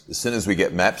as soon as we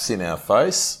get maps in our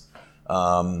face,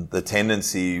 the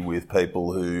tendency with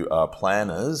people who are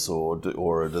planners or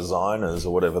are designers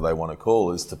or whatever they want to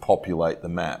call is to populate the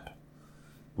map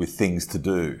with things to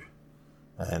do.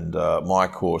 And my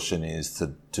caution is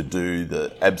to do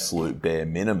the absolute bare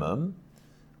minimum.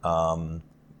 And,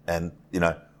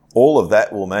 all of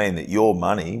that will mean that your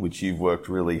money, which you've worked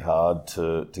really hard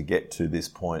to get to this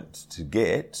point to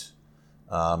get,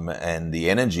 and the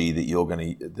energy that you're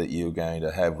going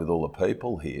to have with all the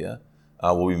people here,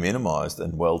 will be minimised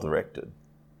and well directed.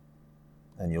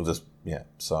 And you'll just,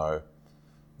 so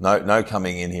no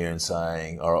coming in here and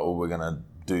saying, all right, well, we're going to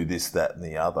do this, that and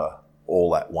the other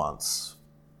all at once.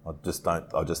 I just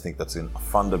think that's a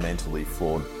fundamentally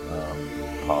flawed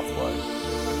pathway.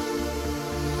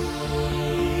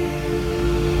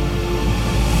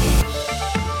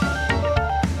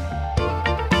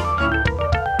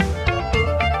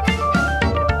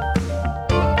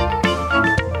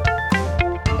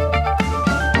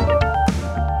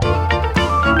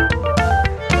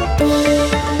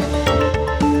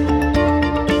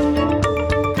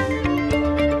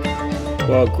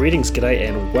 Well, greetings, g'day,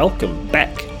 and welcome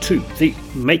back to the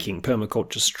Making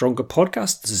Permaculture Stronger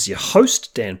podcast. This is your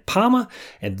host, Dan Palmer,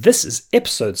 and this is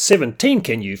episode 17.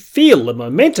 Can you feel the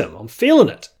momentum? I'm feeling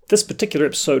it. This particular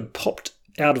episode popped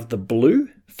out of the blue,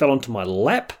 fell onto my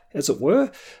lap, as it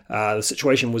were. The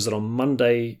situation was that on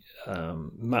Monday,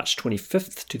 March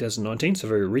 25th, 2019, so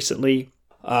very recently,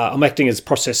 I'm acting as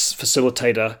process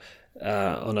facilitator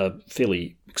on a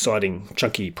fairly exciting,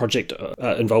 chunky project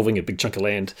involving a big chunk of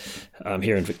land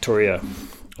here in Victoria,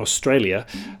 Australia.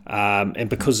 And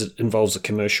because it involves a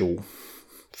commercial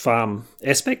farm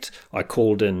aspect, I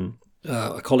called in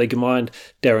a colleague of mine,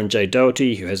 Darren J.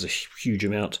 Doherty, who has a huge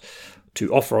amount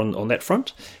to offer on that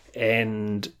front.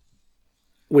 And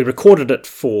we recorded it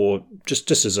for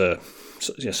just as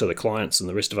so the clients and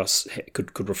the rest of us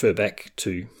could refer back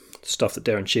to stuff that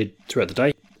Darren shared throughout the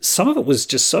day. Some of it was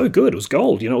just so good; it was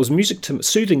gold. It was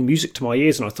soothing music to my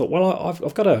ears, and I thought, well,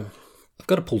 I've got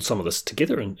to pull some of this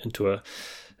together into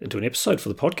an episode for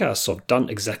the podcast. So I've done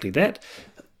exactly that.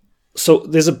 So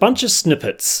there's a bunch of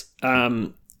snippets,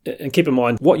 and keep in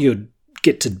mind what you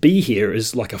get to be here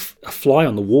is like a fly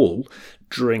on the wall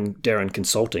during Darren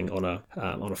consulting on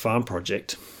a farm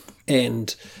project,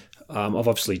 and I've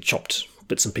obviously chopped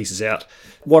bits and pieces out.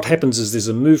 What happens is there's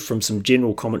a move from some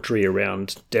general commentary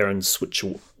around Darren's switch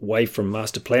away from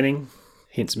master planning,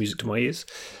 hence music to my ears,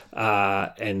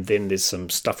 and then there's some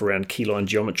stuff around keyline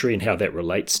geometry and how that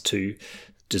relates to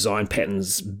design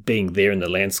patterns being there in the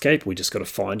landscape. We just got to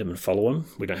find them and follow them.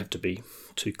 We don't have to be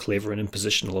too clever and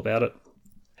impositional about it.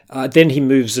 Then he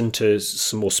moves into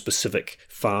some more specific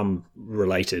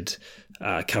farm-related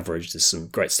coverage. There's some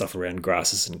great stuff around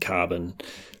grasses and carbon,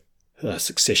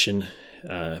 succession,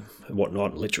 and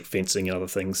whatnot, electric fencing and other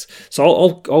things. So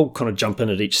I'll kind of jump in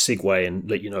at each segue and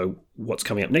let you know what's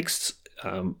coming up next.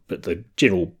 But the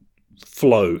general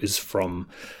flow is from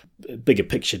bigger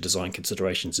picture design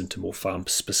considerations into more farm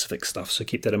specific stuff. So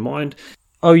keep that in mind.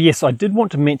 Oh yes, I did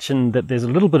want to mention that there's a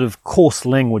little bit of coarse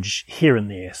language here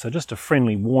and there. So just a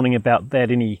friendly warning about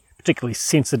that. Any particularly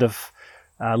sensitive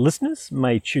listeners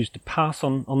may choose to pass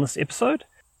on this episode.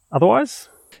 Otherwise,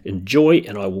 enjoy,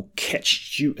 and I will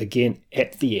catch you again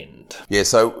at the end. Yeah,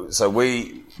 so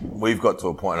we've got to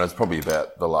a point, and it's probably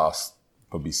about the last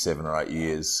 7 or 8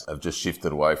 years, have just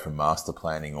shifted away from master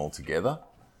planning altogether.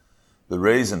 The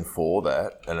reason for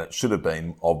that, and it should have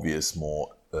been obvious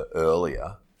more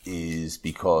earlier, is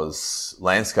because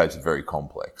landscapes are very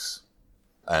complex.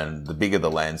 And the bigger the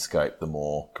landscape, the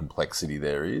more complexity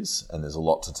there is, and there's a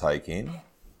lot to take in.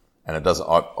 And it doesn't.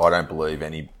 I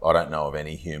don't know of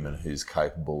any human who's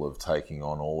capable of taking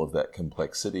on all of that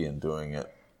complexity and doing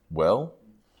it well,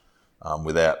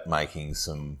 without making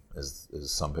some, as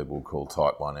some people would call,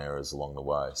 type 1 errors along the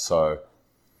way. So,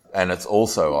 and it's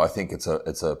also, I think it's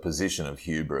a position of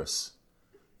hubris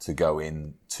to go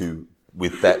in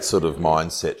with that sort of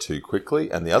mindset too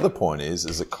quickly. And the other point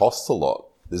is it costs a lot.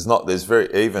 There's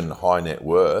very even high net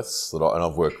worths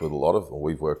we've worked with a lot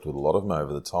of them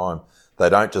over the time. They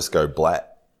don't just go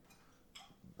blat.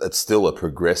 It's still a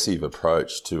progressive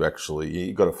approach to actually,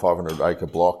 you've got a 500 acre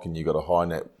block and you've got a high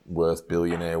net worth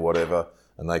billionaire, whatever,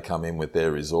 and they come in with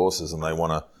their resources and they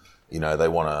want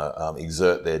to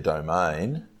exert their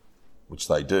domain, which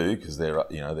they do because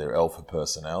they're alpha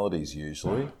personalities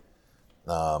usually.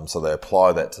 So they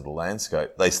apply that to the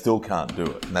landscape. They still can't do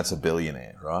it, and that's a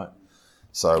billionaire, right?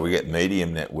 So we get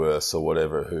medium net worths or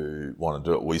whatever who want to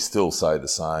do it. We still say the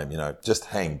same, just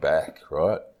hang back,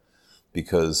 right?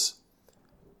 Because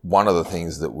one of the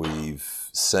things that we've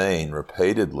seen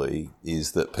repeatedly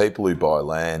is that people who buy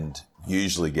land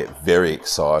usually get very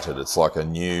excited. It's like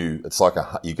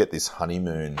you get this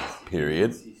honeymoon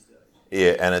period.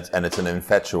 Yeah, and it's an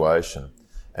infatuation.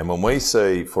 And when we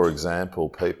see, for example,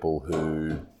 people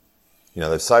who,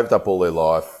 they've saved up all their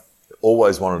life,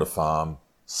 always wanted a farm,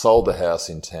 sold the house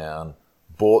in town,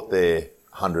 bought their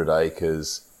 100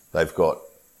 acres, they've got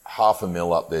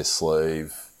 $500,000 up their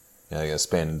sleeve, they're going to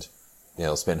spend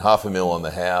 $500,000 on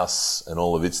the house and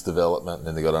all of its development, and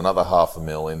then they've got another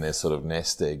 $500,000 in their sort of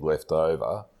nest egg left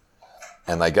over,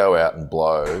 and they go out and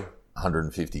blow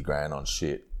 150 grand on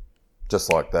shit.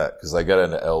 Just like that, because they go down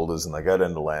to Elders and they go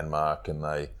down to Landmark and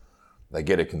they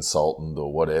get a consultant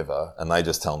or whatever, and they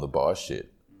just tell them to buy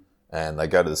shit. And they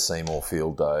go to the Seymour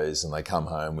Field Days and they come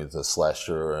home with a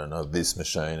slasher and this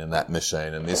machine and that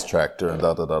machine and this tractor and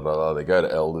da-da-da-da-da. They go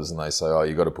to Elders and they say, oh,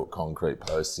 you've got to put concrete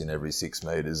posts in every 6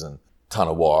 metres and ton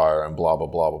of wire and blah, blah,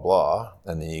 blah, blah, blah.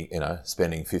 And then,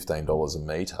 spending $15 a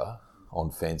metre on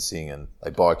fencing, and they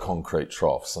buy concrete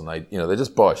troughs and they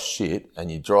just buy shit, and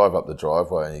you drive up the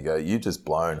driveway and you go, you've just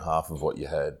blown half of what you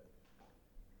had.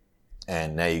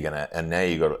 And now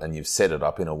you've set it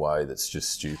up in a way that's just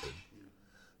stupid.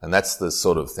 And that's the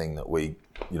sort of thing that we,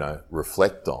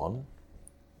 reflect on.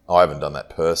 I haven't done that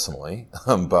personally,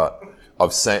 but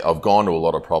I've gone to a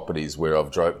lot of properties where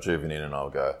I've driven in and I'll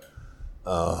go,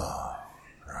 oh,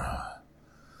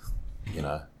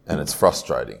 and it's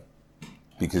frustrating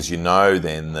because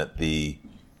then that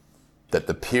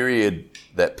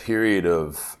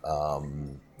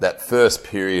that first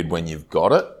period when you've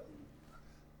got it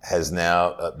has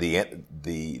now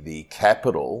the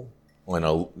capital,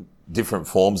 different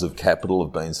forms of capital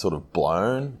have been sort of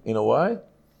blown in a way.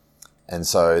 And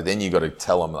so then you've got to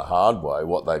tell them the hard way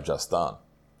what they've just done.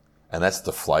 And that's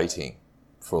deflating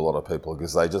for a lot of people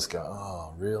because they just go,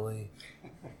 oh, really?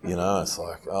 It's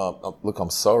like, oh, look, I'm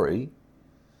sorry.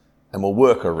 And we'll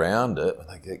work around it.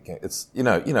 It's,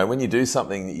 when you do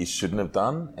something that you shouldn't have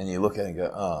done and you look at it and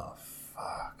go, oh,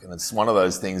 fuck. And it's one of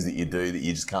those things that you do that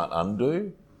you just can't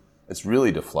undo. It's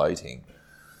really deflating.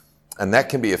 And that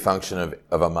can be a function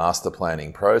of a master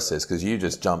planning process because you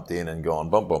just jumped in and gone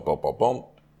bump, bump, bump, bump, bump,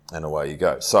 and away you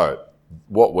go. So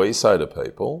what we say to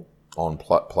people on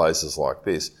places like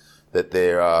this, that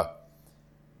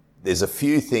there's a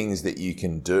few things that you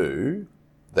can do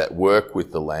that work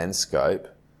with the landscape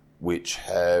which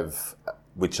are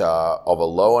of a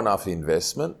low enough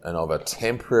investment and of a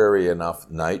temporary enough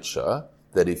nature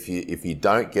that if you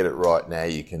don't get it right now,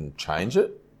 you can change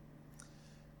it.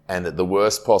 And that the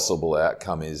worst possible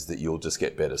outcome is that you'll just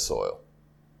get better soil,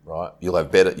 right? You'll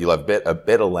have a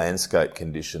better landscape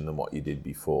condition than what you did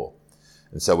before.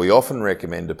 And so we often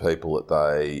recommend to people that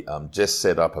they just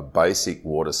set up a basic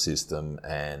water system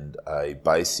and a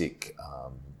basic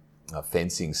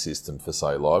fencing system for,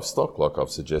 say, livestock, like I've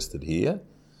suggested here,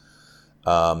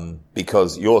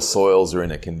 because your soils are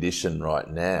in a condition right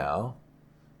now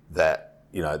that,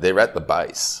 they're at the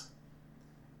base.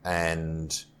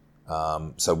 And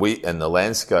the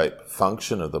landscape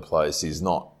function of the place is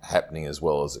not happening as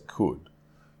well as it could.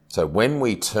 So when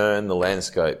we turn the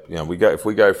landscape, if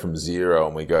we go from 0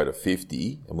 and we go to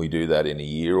 50 and we do that in a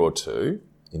year or two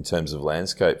in terms of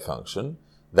landscape function,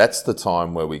 that's the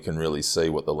time where we can really see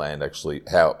what the land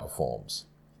how it performs,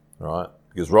 right?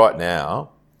 Because right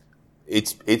now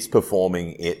it's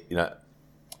performing it,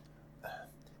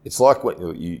 it's like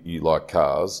when you like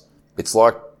cars. It's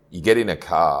like you get in a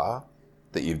car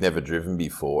that you've never driven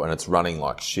before and it's running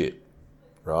like shit,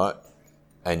 right?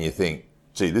 And you think,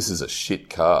 gee, this is a shit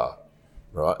car,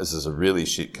 right? This is a really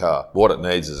shit car. What it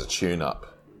needs is a tune-up.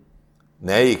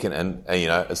 Now you can, and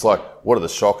it's like, what are the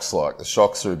shocks like? The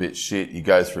shocks are a bit shit. You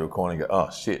go through a corner and go,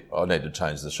 oh shit, I need to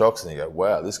change the shocks. And you go,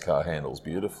 wow, this car handles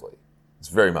beautifully. It's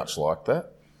very much like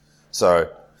that. So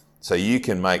you'd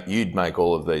make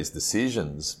all of these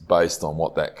decisions based on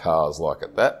what that car's like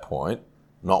at that point,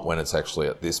 not when it's actually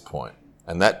at this point.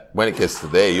 And that, when it gets to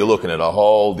there, you're looking at a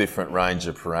whole different range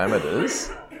of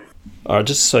parameters.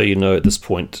 Just so you know, at this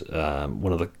point,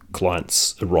 one of the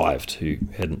clients arrived who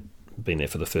hadn't been there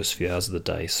for the first few hours of the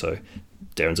day. So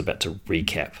Darren's about to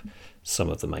recap some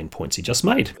of the main points he just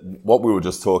made. What we were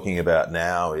just talking about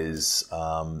now is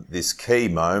this key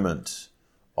moment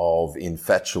of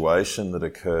infatuation that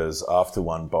occurs after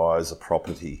one buys a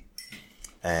property,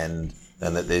 and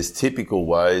that there's typical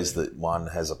ways that one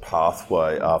has a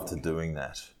pathway after doing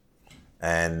that.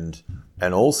 And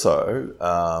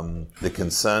also the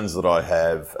concerns that I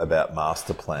have about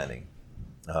master planning.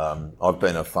 I've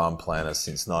been a farm planner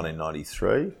since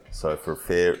 1993, so for a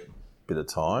fair bit of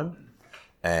time.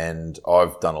 And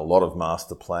I've done a lot of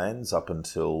master plans up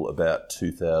until about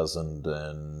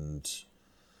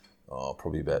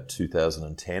probably about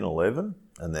 2010, 11.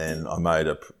 And then I made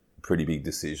a pretty big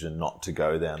decision not to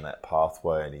go down that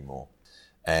pathway anymore.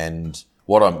 And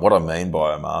what I mean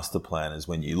by a master plan is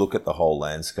when you look at the whole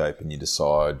landscape and you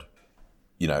decide,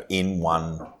 in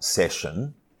one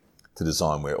session to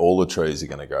design where all the trees are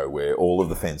going to go, where all of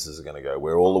the fences are going to go,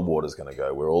 where all the water's going to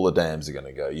go, where all the dams are going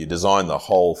to go. You design the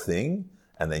whole thing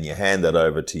and then you hand that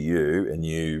over to you, and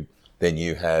then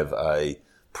you have a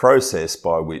process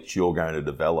by which you're going to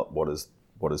develop what is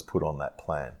put on that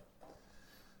plan,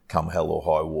 come hell or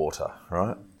high water,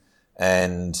 right?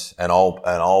 And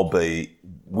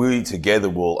we together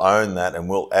will own that, and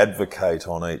we'll advocate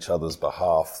on each other's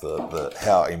behalf the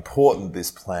how important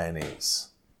this plan is,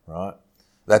 right?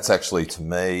 That's actually, to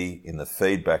me, in the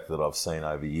feedback that I've seen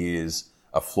over years,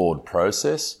 a flawed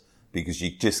process, because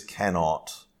you just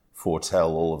cannot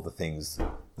foretell all of the things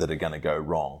that are going to go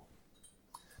wrong.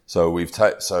 So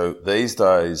so these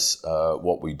days,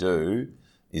 what we do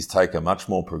is take a much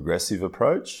more progressive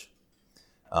approach,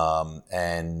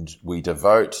 and we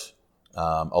devote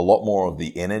a lot more of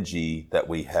the energy that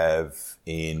we have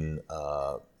in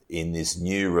this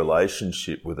new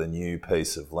relationship with a new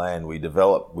piece of land.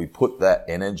 We put that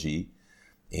energy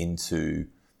into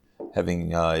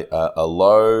having a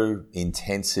low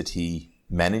intensity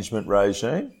management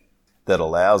regime that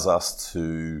allows us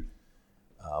to,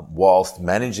 whilst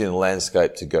managing the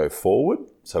landscape to go forward,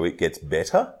 so it gets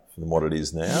better than what it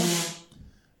is now,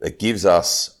 it gives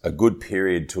us a good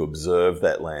period to observe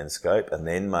that landscape and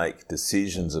then make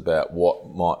decisions about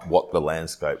what the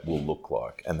landscape will look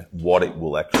like and what it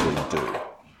will actually do.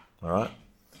 All right?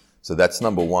 So that's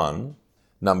number one.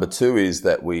 Number two is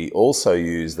that we also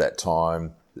use that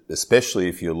time, especially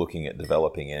if you're looking at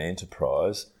developing an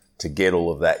enterprise, to get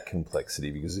all of that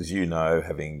complexity, because as you know,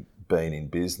 having been in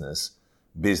business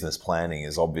planning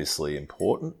is obviously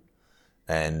important.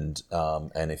 And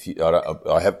if you,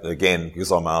 I have, again,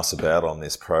 because I'm asked about on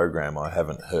this program, I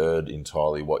haven't heard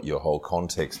entirely what your whole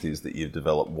context is that you've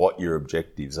developed, what your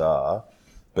objectives are.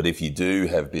 But if you do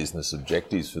have business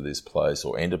objectives for this place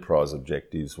or enterprise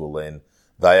objectives, well then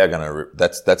they are going to,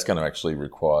 that's going to actually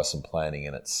require some planning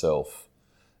in itself.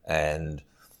 And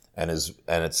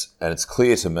it's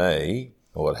clear to me,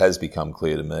 or it has become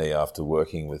clear to me after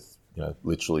working with,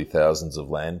 literally thousands of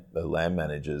land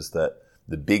managers, that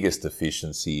the biggest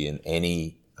efficiency in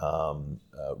any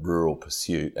rural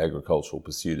pursuit, agricultural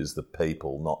pursuit, is the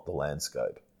people, not the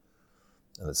landscape.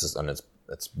 And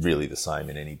it's really the same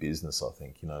in any business, I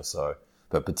think. So,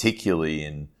 but particularly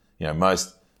in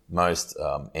most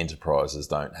enterprises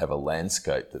don't have a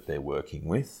landscape that they're working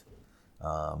with.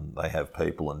 They have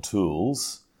people and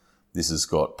tools. This has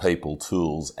got people,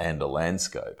 tools, and a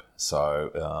landscape.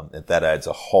 So that adds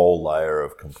a whole layer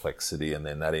of complexity, and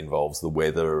then that involves the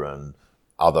weather and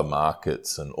other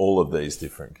markets and all of these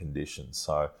different conditions.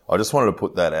 So I just wanted to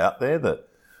put that out there.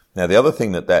 Now the other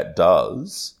thing that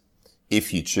does,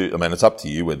 if you choose, it's up to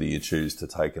you whether you choose to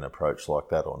take an approach like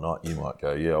that or not. You might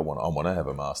go, I want to have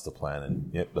a master plan,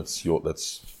 and yep, that's your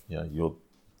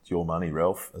money,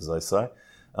 Ralph, as they say.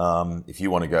 If you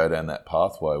want to go down that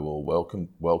pathway, well,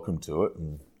 welcome to it,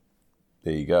 and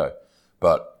there you go.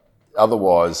 But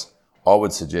otherwise, I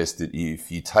would suggest that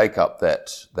if you take up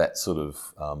that sort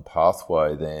of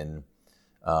pathway, then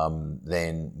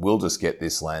we'll just get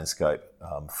this landscape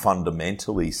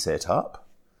fundamentally set up,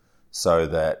 so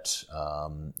that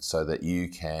you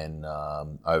can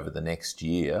over the next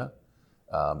year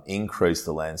increase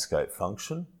the landscape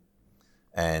function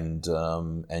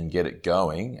and get it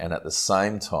going, and at the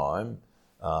same time,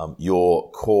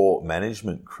 your core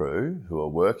management crew who are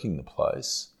working the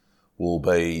place will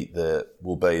be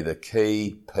the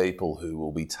key people who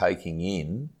will be taking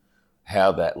in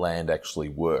how that land actually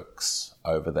works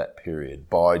over that period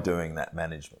by doing that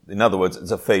management. In other words,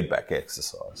 it's a feedback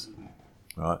exercise,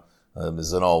 right?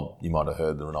 There's you might have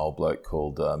heard of an old bloke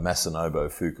called Masanobu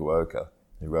Fukuoka,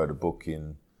 who wrote a book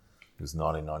in, it was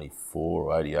 1994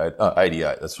 or 88. Oh,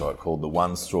 88, that's right, called The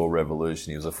One Straw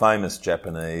Revolution. He was a famous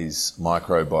Japanese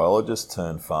microbiologist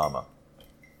turned farmer.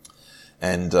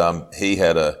 And he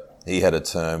had a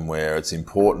term where it's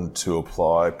important to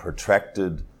apply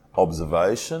protracted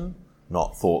observation,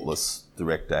 not thoughtless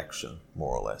direct action,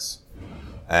 more or less.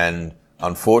 And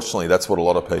unfortunately, that's what a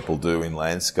lot of people do in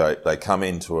landscape. They come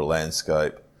into a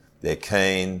landscape, they're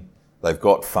keen, they've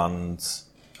got funds,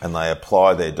 and they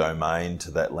apply their domain to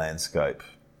that landscape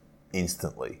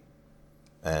instantly,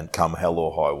 and come hell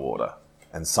or high water.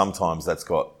 And sometimes that's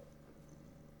got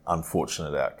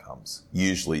unfortunate outcomes.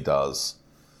 Usually does.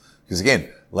 Because again,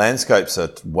 landscapes are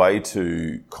way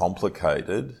too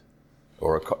complicated,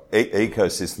 or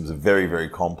ecosystems are very, very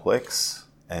complex.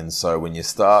 And so when you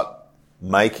start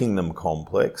making them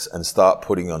complex and start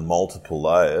putting on multiple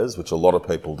layers, which a lot of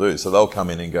people do. So they'll come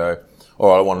in and go, all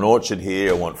right, I want an orchard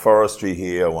here, I want forestry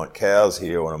here, I want cows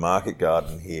here, I want a market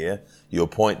garden here. You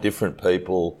appoint different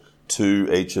people to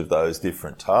each of those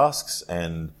different tasks,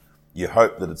 and you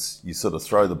hope that you sort of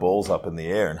throw the balls up in the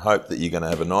air and hope that you're going to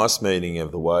have a nice meeting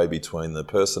of the way between the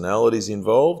personalities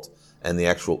involved and the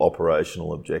actual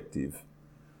operational objective.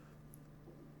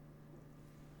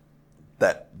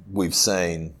 That we've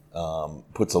seen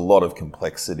puts a lot of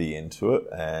complexity into it,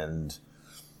 and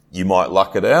you might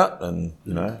luck it out, and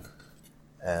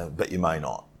but you may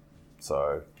not.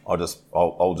 So I'll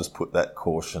just put that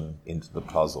caution into the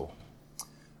puzzle.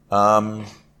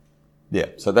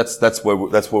 So that's where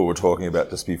we're talking about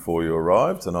just before you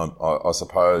arrived, and I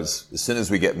suppose as soon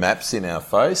as we get maps in our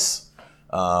face,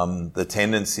 the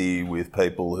tendency with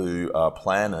people who are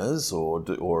planners or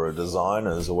are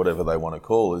designers or whatever they want to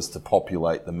call is to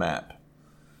populate the map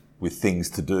with things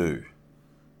to do.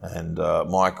 And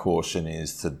my caution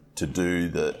is to do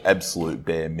the absolute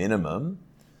bare minimum,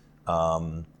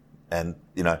 and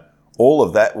all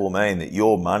of that will mean that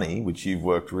your money, which you've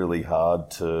worked really hard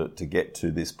to get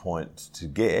to this point to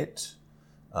get,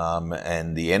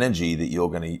 and the energy that you're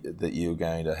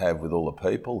going to have with all the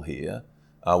people here,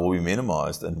 will be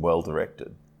minimised and well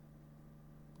directed.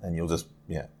 And you'll just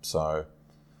So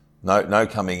no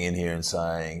coming in here and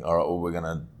saying, all right, well, we're going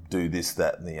to do this,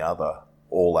 that, and the other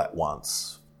all at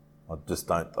once. I just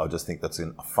think that's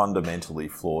a fundamentally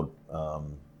flawed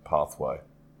pathway.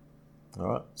 All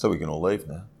right, so we can all leave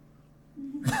now.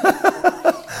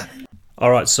 All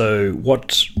right, so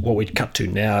what we'd cut to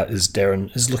now is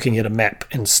Darren is looking at a map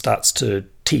and starts to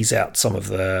tease out some of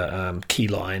the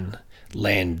keyline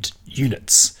land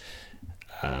units.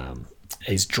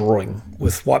 He's drawing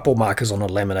with whiteboard markers on a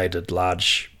laminated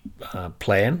large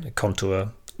plan, a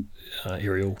contour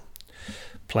aerial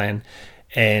plan,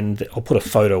 and I'll put a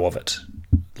photo of it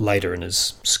later in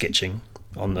his sketching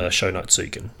on the show notes so you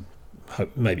can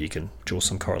maybe you can draw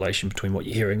some correlation between what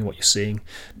you're hearing and what you're seeing.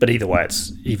 But either way,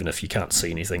 it's even if you can't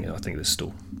see anything, I think there's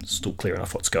still clear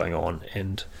enough what's going on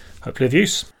and hopefully of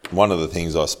use. One of the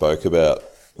things I spoke about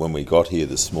when we got here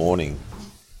this morning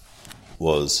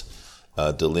was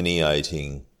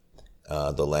delineating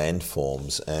the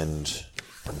landforms, and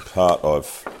in part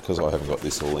because I haven't got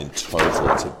this all in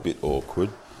total, it's a bit awkward.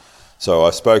 So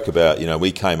I spoke about,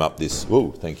 we came up this.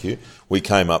 We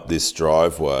came up this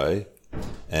driveway.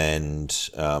 And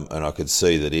I could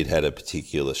see that it had a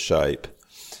particular shape.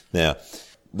 Now,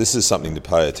 this is something to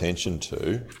pay attention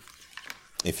to.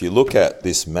 If you look at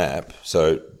this map,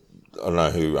 so I don't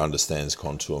know who understands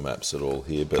contour maps at all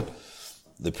here, but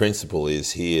the principle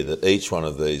is here that each one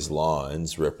of these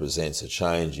lines represents a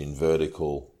change in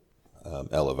vertical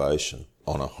elevation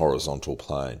on a horizontal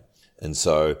plane. And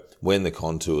so when the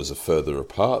contours are further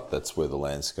apart, that's where the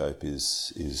landscape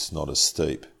is not as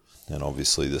steep. And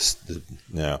obviously the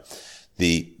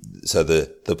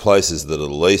places that are the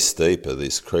least steep are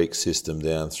this creek system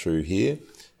down through here,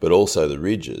 but also the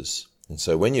ridges. And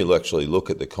so when you actually look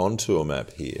at the contour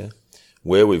map here,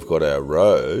 where we've got our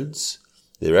roads,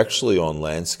 they're actually on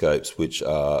landscapes which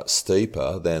are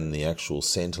steeper than the actual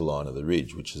centre line of the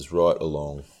ridge, which is right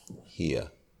along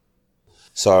here.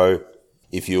 So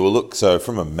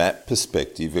from a map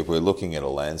perspective, if we're looking at a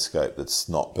landscape that's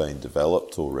not been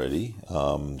developed already,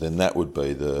 then that would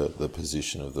be the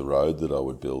position of the road that I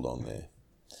would build on there.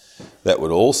 That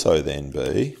would also then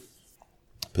be,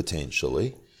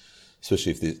 potentially,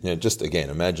 especially if just again,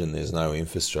 imagine there's no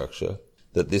infrastructure,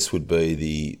 that this would be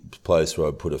the place where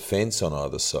I'd put a fence on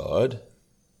either side,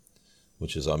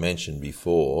 which, as I mentioned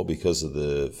before, because of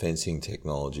the fencing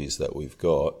technologies that we've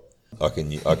got, I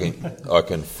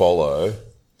can follow.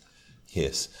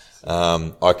 Yes,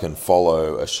 I can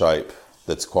follow a shape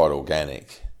that's quite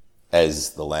organic, as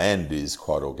the land is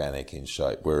quite organic in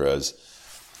shape. Whereas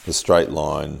the straight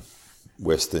line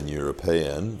Western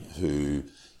European, who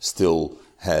still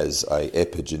has a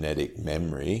epigenetic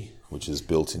memory, which is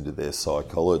built into their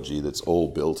psychology, that's all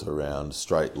built around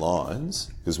straight lines.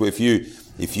 Because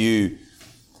if you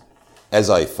as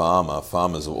a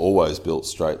farmers have always built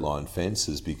straight line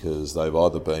fences because they've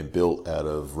either been built out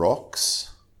of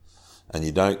rocks, and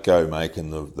you don't go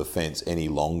making the fence any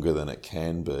longer than it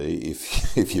can be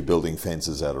if you're building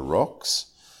fences out of rocks,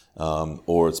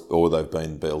 or they've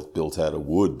been built out of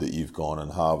wood that you've gone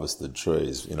and harvested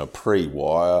trees. In a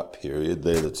pre-wire period,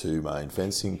 they're the two main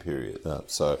fencing periods.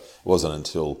 So it wasn't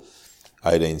until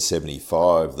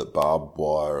 1875 that barbed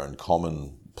wire and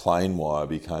common plain wire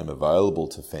became available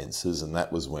to fencers, and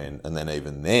that was when, and then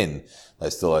even then, they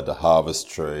still had to harvest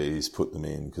trees, put them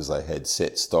in because they had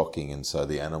set stocking, and so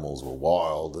the animals were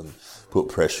wild and put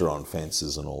pressure on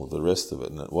fences and all of the rest of it.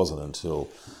 And it wasn't until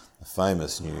a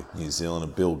famous New Zealander,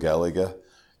 Bill Gallagher,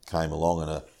 came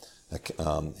along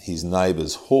and his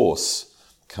neighbour's horse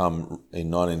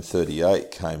in 1938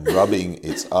 came rubbing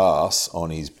its arse on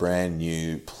his brand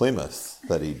new Plymouth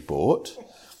that he'd bought,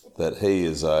 that he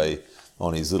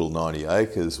on his little 90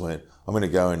 acres went, I'm going to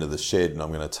go into the shed and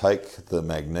I'm going to take the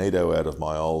magneto out of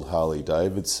my old Harley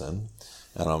Davidson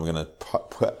and I'm going to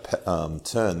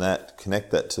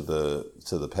connect that to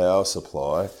the power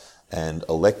supply and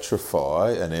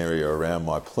electrify an area around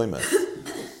my Plymouth.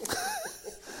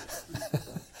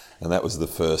 And that was the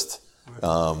first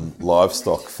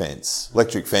livestock fence.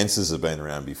 Electric fences have been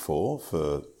around before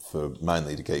for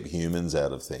mainly to keep humans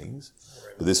out of things.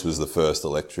 But this was the first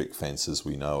electric fences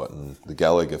we know it, and the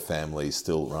Gallagher family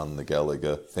still run the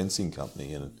Gallagher Fencing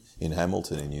Company in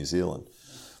Hamilton in New Zealand.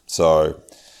 So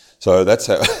that's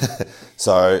how.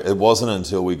 So it wasn't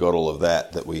until we got all of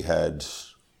that we had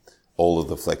all of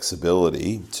the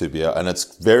flexibility to be able, and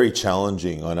it's very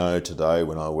challenging, I know today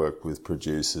when I work with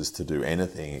producers, to do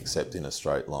anything except in a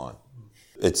straight line.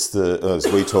 It's as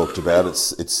we talked about,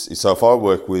 it's so if I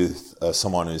work with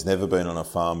someone who's never been on a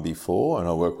farm before and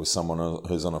I work with someone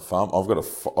who's on a farm, I've got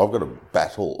to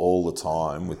battle all the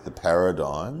time with the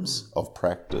paradigms of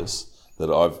practice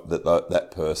that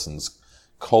person's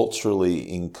culturally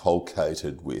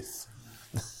inculcated with.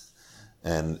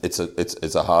 And it's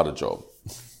a harder job.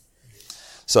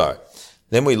 So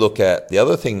then we look at the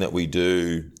other thing that we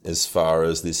do as far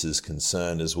as this is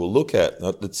concerned is we'll look at,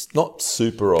 it's not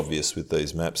super obvious with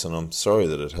these maps, and I'm sorry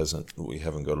that we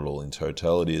haven't got it all in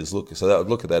totality, so that would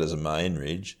look at that as a main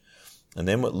ridge. And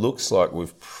then what looks like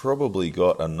we've probably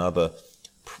got another,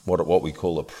 what we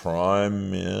call a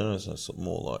prime, it's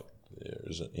more like there,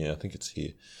 is it? Yeah, I think it's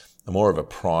here. More of a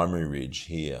primary ridge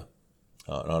here.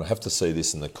 And I'd have to see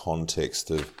this in the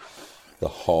context of the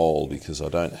whole because I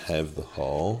don't have the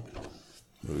whole.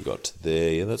 We got to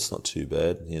there, yeah, that's not too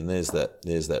bad. And there's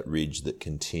that ridge that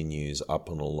continues up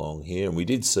and along here. And we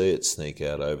did see it sneak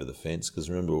out over the fence because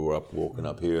remember we were walking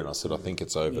up here and I said, I think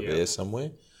it's over there somewhere,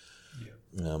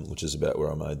 which is about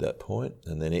where I made that point.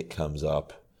 And then it comes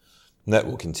up and that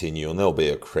will continue and there'll be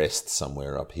a crest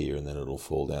somewhere up here and then it'll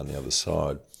fall down the other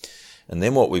side. And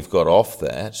then what we've got off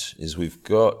that is we've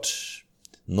got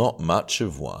not much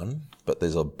of one, but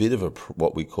there's a bit of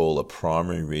what we call a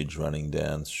primary ridge running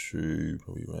down through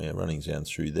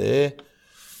there.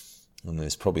 And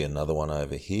there's probably another one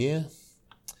over here.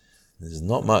 There's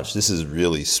not much. This is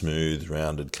really smooth,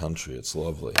 rounded country. It's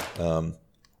lovely. And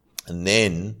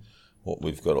then what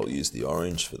we've got, I'll use the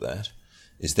orange for that,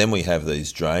 is then we have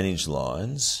these drainage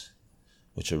lines,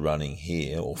 which are running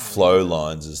here, or flow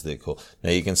lines as they're called.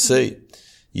 Now you can see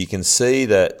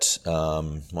that,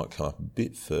 might come up a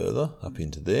bit further, up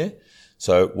into there.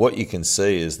 So what you can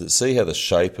see is that, see how the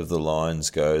shape of the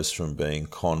lines goes from being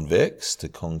convex to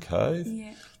concave?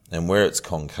 Yeah. And where it's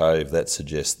concave, that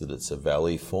suggests that it's a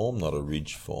valley form, not a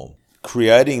ridge form.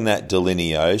 Creating that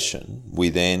delineation, we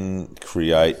then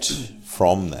create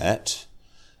from that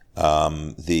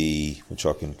which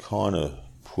I can kind of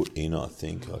put in, I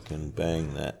think. I can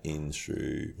bang that in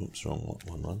through, wrong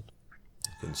one.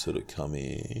 I can sort of come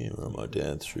in, where am I,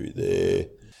 down through there.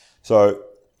 So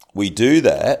we do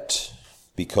that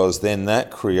because then that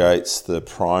creates the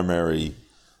primary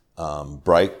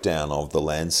breakdown of the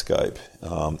landscape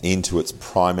into its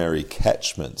primary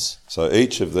catchments. So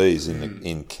each of these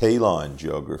in keyline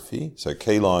geography, so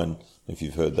keyline, if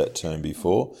you've heard that term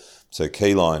before, so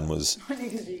keyline was...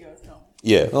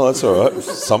 Yeah, oh, that's all right.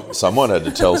 Someone had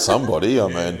to tell somebody. I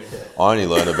mean, I only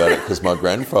learned about it because my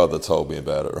grandfather told me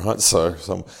about it, right?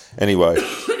 Anyway,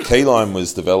 keyline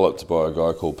was developed by a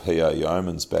guy called P.A.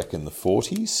 Yeomans back in the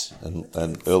 40s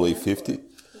and early 50s.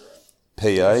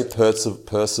 P.A.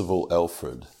 Percival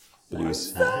Alfred. But he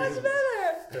was...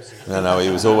 No, he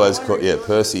was always called,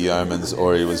 Percy Yeomans,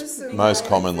 or he was most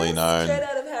commonly known... Straight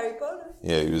out of Harry Potter.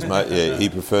 Yeah, he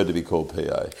preferred to be called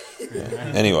P.A.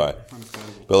 Yeah. Anyway...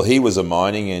 Well, he was a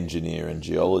mining engineer and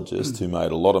geologist who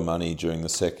made a lot of money during the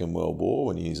Second World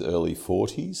War in his early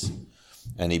 40s.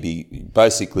 And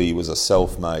he was a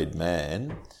self-made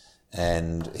man.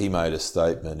 And he made a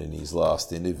statement in his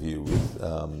last interview with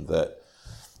that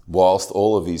whilst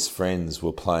all of his friends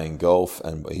were playing golf,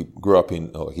 and he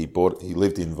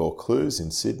lived in Vaucluse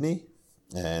in Sydney.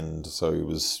 And so he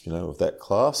was, of that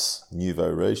class, nouveau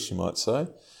riche, you might say.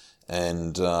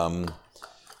 And...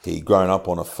 he'd grown up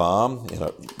on a farm,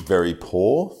 very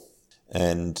poor,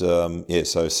 and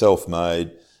so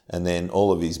self-made. And then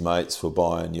all of his mates were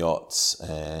buying yachts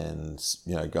and,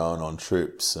 going on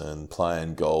trips and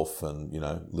playing golf and,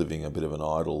 living a bit of an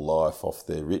idle life off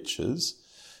their riches.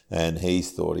 And he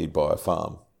thought he'd buy a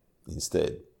farm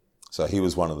instead. So he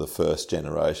was one of the first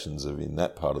generations of, in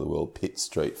that part of the world, Pitt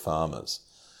Street farmers.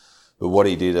 But what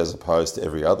he did, as opposed to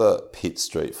every other Pitt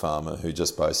Street farmer who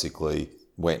just basically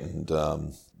went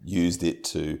and used it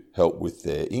to help with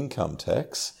their income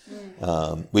tax,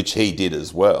 which he did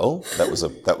as well. That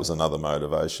was another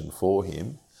motivation for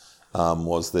him.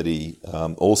 Was that he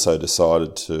also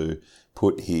decided to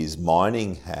put his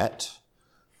mining hat,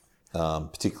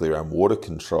 particularly around water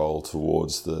control,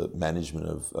 towards the management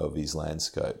of his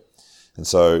landscape. And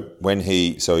so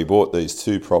he bought these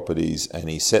 2 properties and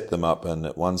he set them up, and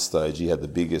at one stage he had the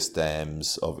biggest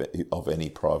dams of any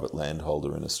private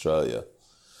landholder in Australia.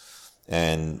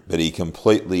 But he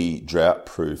completely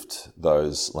drought-proofed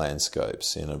those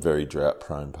landscapes in a very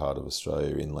drought-prone part of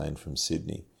Australia, inland from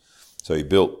Sydney. So he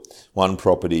built one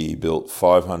property, he built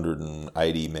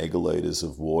 580 megalitres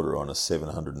of water on a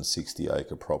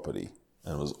 760-acre property,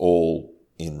 and it was all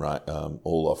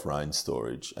off rain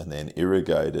storage, and then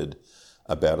irrigated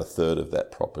about a third of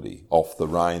that property off the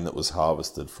rain that was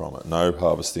harvested from it. No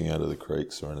harvesting out of the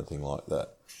creeks or anything like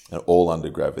that, and all under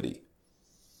gravity.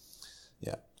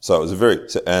 Yeah. So it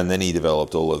was and then he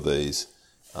developed all of these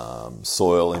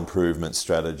soil improvement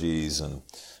strategies and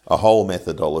a whole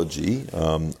methodology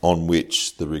on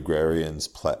which the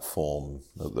Regrarians platform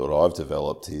that I've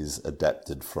developed is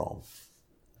adapted from.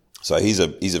 So he's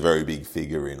a very big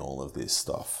figure in all of this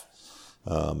stuff,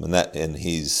 and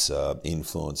his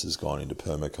influence has gone into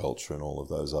permaculture and all of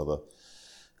those other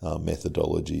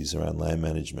methodologies around land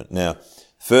management. Now,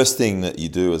 first thing that you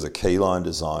do as a keyline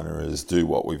designer is do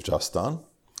what we've just done.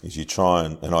 Is you try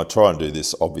and I try and do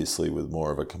this obviously with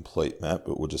more of a complete map,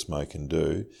 but we'll just make and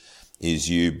do, is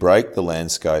you break the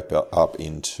landscape up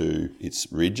into its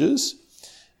ridges,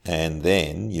 and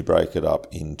then you break it up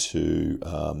into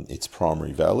its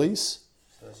primary valleys.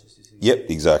 Yep,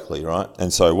 exactly, right.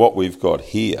 And so what we've got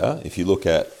here, if you look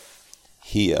at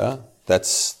here,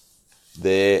 that's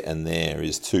there and there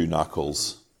is 2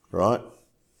 knuckles, right?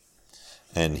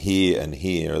 And here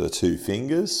are the 2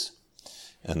 fingers.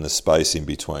 And the space in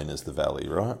between is the valley,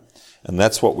 right? And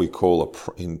that's what we call,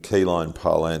 in keyline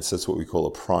parlance, that's what we call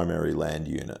a primary land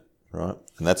unit, right?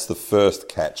 And that's the first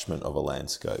catchment of a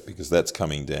landscape, because that's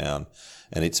coming down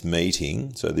and it's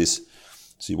meeting. So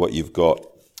see what you've got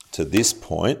to this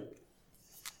point,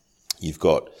 you've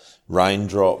got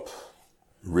raindrop,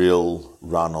 rill,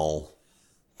 runnel,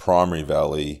 primary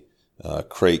valley,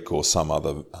 creek, or some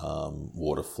other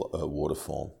water flow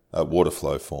form, or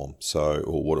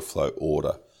water flow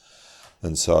order.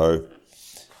 And so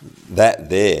that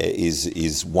there is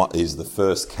the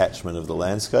first catchment of the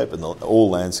landscape, and all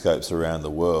landscapes around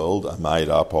the world are made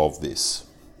up of this.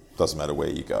 Doesn't matter where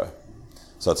you go.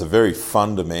 So it's a very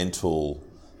fundamental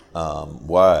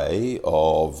way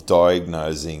of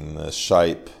diagnosing the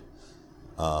shape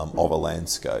of a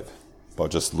landscape by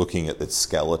just looking at its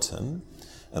skeleton.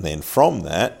 And then from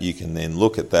that, you can then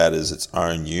look at that as its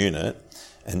own unit.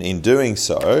 And in doing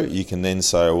so, you can then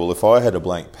say, well, if I had a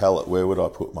blank palette, where would I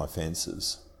put my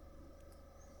fences?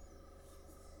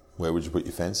 Where would you put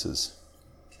your fences?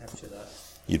 Capture that.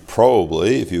 You'd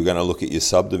probably, if you were going to look at your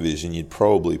subdivision, you'd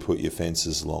probably put your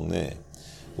fences along there.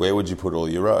 Where would you put all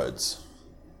your roads?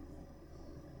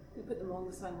 You put them all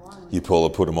the same line. You'd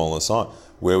probably put them all on the side.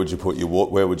 Where would you put your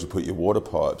water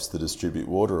pipes to distribute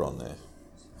water on there?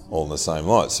 All in the same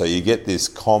light. So you get this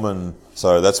common.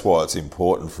 So that's why it's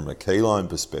important from a keyline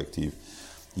perspective.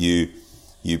 You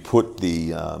put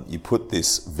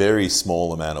this very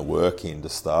small amount of work in to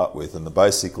start with, and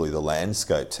basically the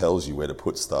landscape tells you where to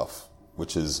put stuff,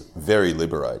 which is very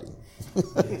liberating,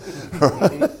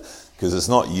 right? Because it's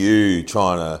not you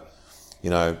trying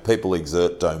to, people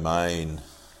exert domain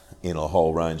in a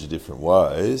whole range of different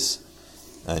ways,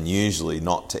 and usually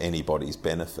not to anybody's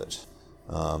benefit.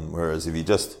 Whereas if you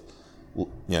just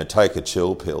take a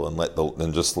chill pill and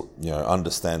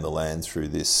understand the land through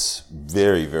this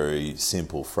very, very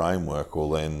simple framework, well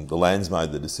then the land's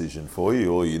made the decision for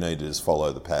you. All you need to do is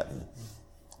follow the pattern,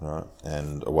 right?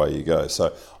 And away you go.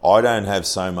 So I don't have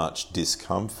so much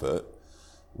discomfort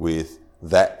with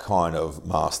that kind of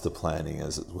master planning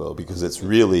as well, because it's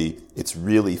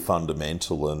really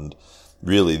fundamental, and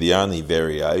really the only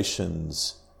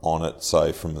variations on it,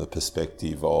 say from the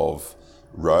perspective of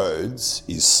roads,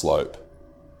 is slope.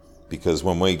 Because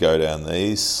when we go down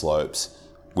these slopes,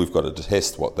 we've got to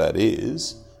test what that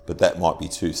is, but that might be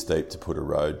too steep to put a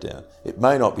road down. It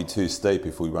may not be too steep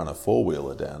if we run a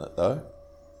four-wheeler down it though,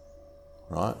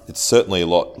 right? It's certainly a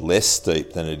lot less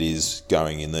steep than it is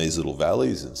going in these little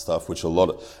valleys and stuff,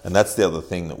 and that's the other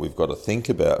thing that we've got to think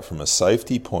about from a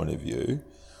safety point of view,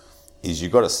 is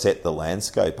you've got to set the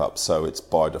landscape up so it's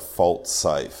by default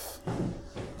safe.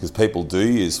 Because people do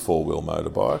use four-wheel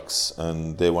motorbikes,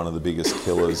 and they're one of the biggest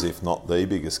killers, if not the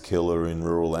biggest killer, in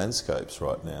rural landscapes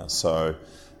right now. So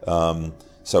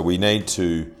we need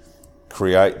to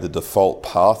create the default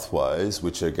pathways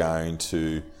which are going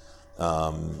to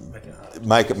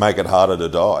make it harder to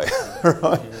die,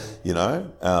 right? You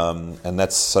know, and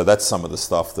that's some of the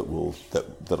stuff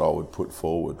that I would put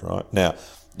forward, right? Now,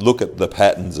 look at the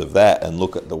patterns of that, and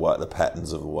look at the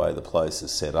patterns of the way the place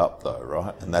is set up, though,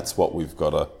 right? And that's what we've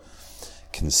got to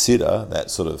consider, that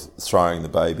sort of throwing the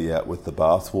baby out with the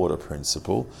bathwater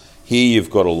principle. Here you've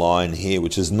got a line here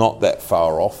which is not that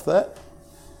far off that.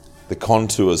 The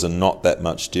contours are not that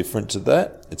much different to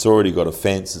that. It's already got a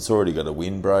fence, it's already got a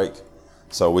windbreak.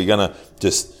 So we're gonna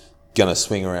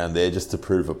swing around there just to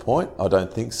prove a point? I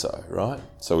don't think so, right?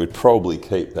 So we'd probably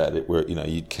keep that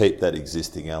you'd keep that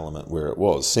existing element where it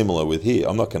was. Similar with here.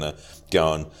 I'm not gonna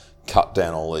go and cut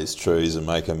down all these trees and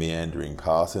make a meandering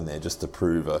path in there just to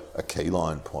prove a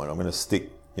keyline point. I'm gonna stick,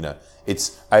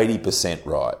 it's 80%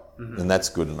 right. And that's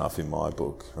good enough in my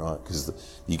book, right? Because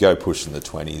you go pushing the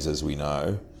 20s, as we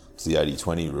know, it's the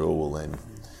 80-20 rule, well then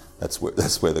that's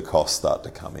where the costs start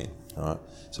to come in, right?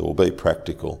 So we'll be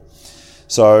practical.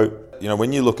 So,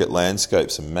 when you look at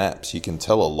landscapes and maps, you can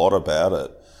tell a lot about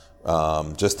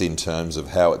it, just in terms of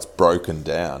how it's broken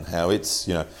down, how it's,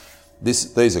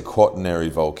 these are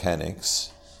quaternary volcanics,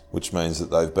 which means that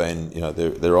they've been,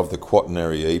 they're of the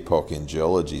quaternary epoch in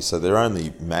geology, so they're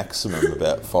only maximum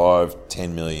about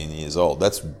 5-10 million years old.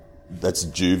 That's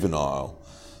juvenile.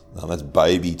 That's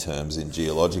baby terms in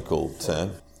geological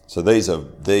terms. So these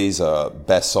are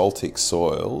basaltic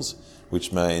soils,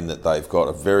 which mean that they've got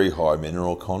a very high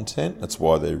mineral content. That's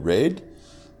why they're red.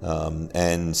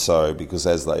 And so, because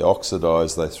as they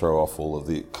oxidise, they throw off all of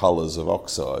the colours of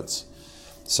oxides.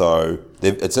 So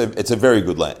it's a very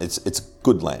good land. It's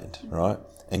good land, right?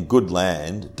 And good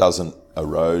land doesn't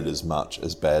erode as much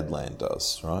as bad land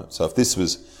does, right? So if this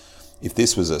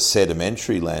was a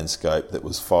sedimentary landscape that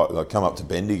was come up to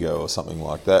Bendigo or something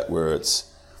like that, where it's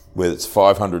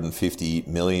 550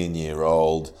 million year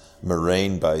old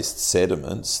marine-based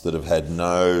sediments that have had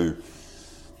no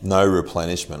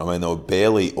replenishment. I mean, there were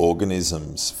barely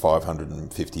organisms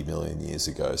 550 million years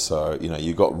ago. So,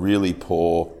 you've got really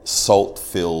poor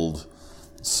salt-filled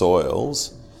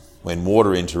soils. When water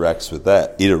interacts with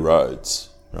that, it erodes,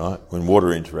 right? When water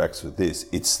interacts with this,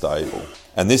 it's stable.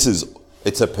 And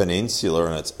it's a peninsula,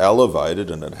 and it's elevated,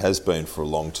 and it has been for a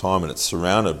long time, and it's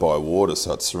surrounded by water,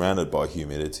 so it's surrounded by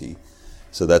humidity.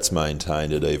 So that's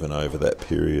maintained it even over that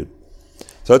period.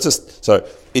 So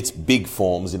it's big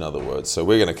forms, in other words. So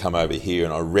we're going to come over here,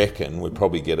 and I reckon we'll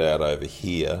probably get out over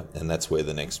here, and that's where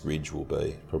the next ridge will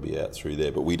be, probably out through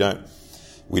there. But we don't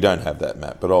have that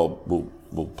map, but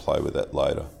we'll play with that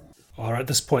later. All right, at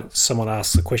this point, someone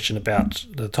asked a question about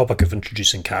the topic of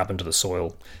introducing carbon to the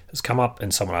soil has come up,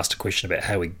 and someone asked a question about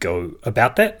how we go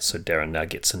about that. So Darren now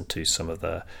gets into some of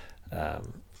the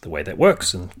way that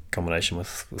works in combination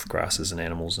with grasses and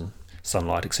animals and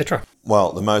sunlight, etc.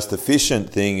 Well, the most efficient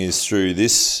thing is through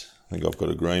this. I think I've got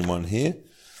a green one here.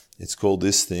 It's called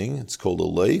this thing. It's called a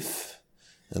leaf,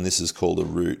 and this is called a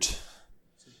root.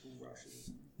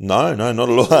 No, not at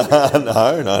all.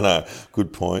 No.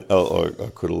 Good point. Oh, I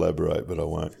could elaborate, but I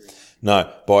won't.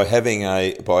 No, by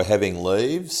having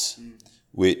leaves,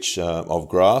 which of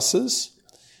grasses.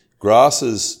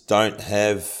 Grasses don't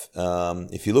have.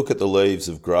 If you look at the leaves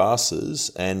of grasses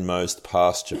and most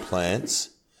pasture plants,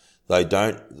 they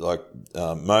don't, like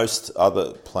most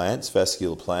other plants,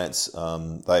 vascular plants.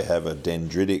 They have a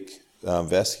dendritic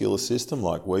vascular system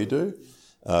like we do.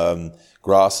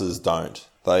 Grasses don't.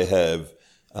 They have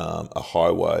a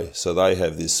highway, so they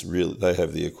have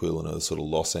the equivalent of the sort of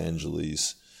Los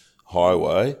Angeles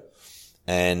highway,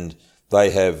 and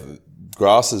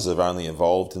grasses have only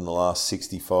evolved in the last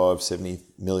 65-70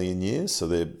 million years, so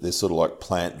they're sort of like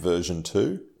plant version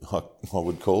 2, I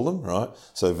would call them, right?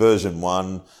 So version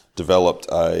 1 developed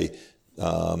a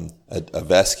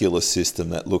vascular system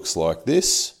that looks like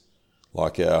this,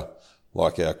 like our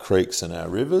creeks and our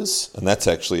rivers, and that's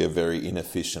actually a very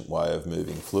inefficient way of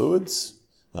moving fluids.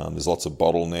 There's lots of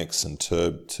bottlenecks and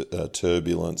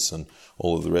turbulence and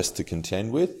all of the rest to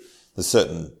contend with. There's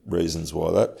certain reasons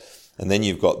why that. And then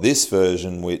you've got this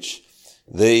version, which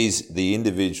the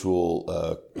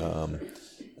individual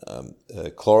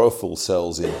chlorophyll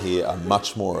cells in here are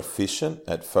much more efficient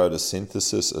at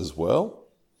photosynthesis as well.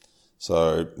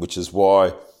 So, which is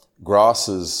why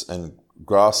grasses and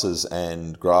grasses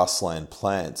and grassland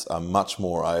plants are much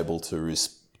more able to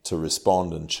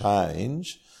respond and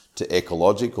change to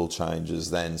ecological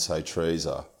changes than, say, trees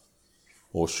are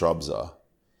or shrubs are.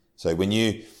 So when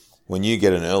you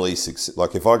get an early success,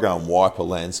 like if I go and wipe a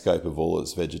landscape of all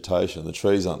its vegetation, the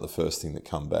trees aren't the first thing that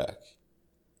come back.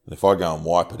 And if I go and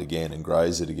wipe it again and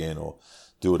graze it again or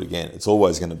do it again, it's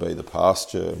always going to be the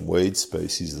pasture and weed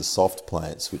species, the soft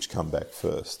plants, which come back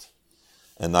first.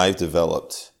 And they've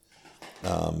developed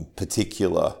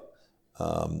particular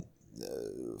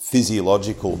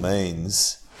physiological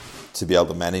means to be able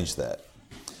to manage that.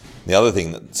 The other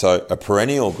thing so a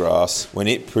perennial grass, when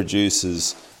it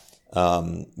produces,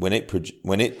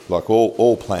 like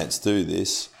all plants do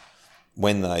this,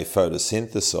 when they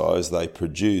photosynthesize, they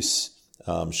produce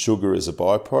sugar as a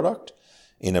byproduct.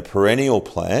 In a perennial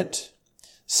plant,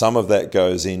 some of that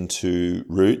goes into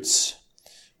roots,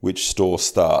 which store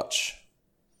starch,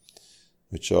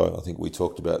 which I think we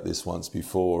talked about this once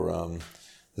before.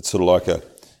 It's sort of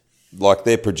like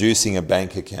they're producing a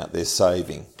bank account, they're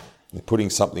saving, they're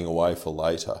putting something away for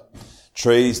later.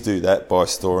 Trees do that by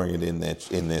storing it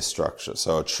in their structure.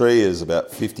 So a tree is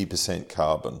about 50%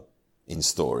 carbon in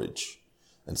storage,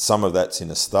 and some of that's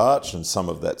in a starch and some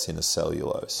of that's in a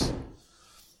cellulose.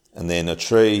 And then a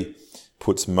tree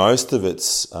puts most of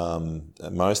its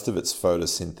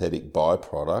photosynthetic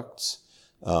byproducts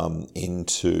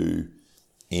into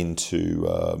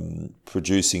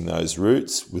producing those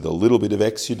roots with a little bit of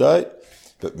exudate,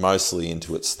 but mostly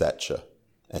into its stature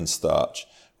and starch.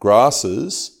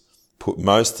 Grasses put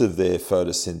most of their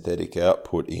photosynthetic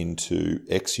output into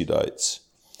exudates,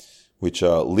 which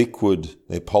are liquid,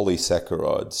 they're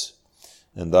polysaccharides.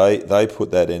 And they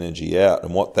put that energy out.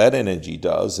 And what that energy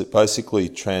does, it basically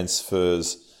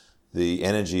transfers the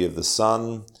energy of the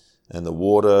sun and the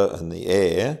water and the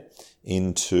air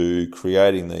into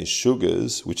creating these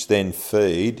sugars, which then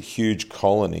feed huge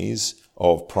colonies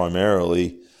of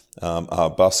primarily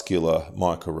arbuscular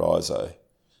mycorrhizae,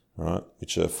 right,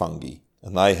 which are fungi.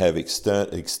 And they have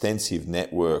extensive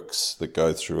networks that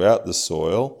go throughout the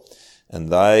soil,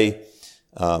 and they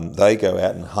go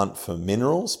out and hunt for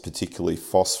minerals, particularly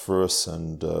phosphorus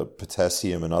and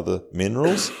potassium and other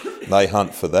minerals. They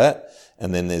hunt for that,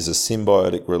 and then there's a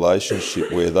symbiotic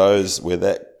relationship where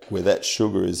that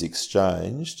sugar is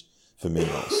exchanged for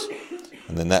minerals,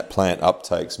 and then that plant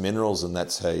uptakes minerals, and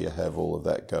that's how you have all of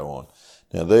that go on.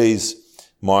 Now these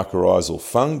mycorrhizal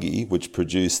fungi, which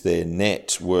produce their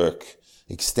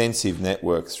extensive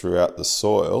network throughout the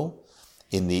soil,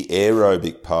 in the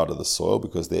aerobic part of the soil,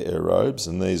 because they're aerobes,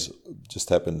 and these just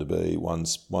happen to be one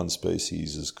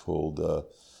species is called a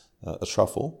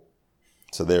truffle,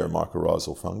 so they're a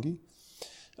mycorrhizal fungi,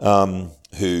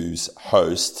 whose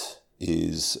host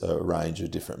is a range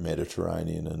of different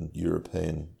Mediterranean and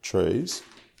European trees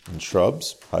and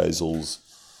shrubs, hazels,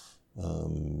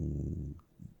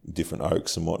 different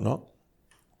oaks and whatnot.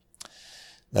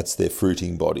 That's their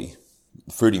fruiting body.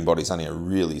 The fruiting body is only a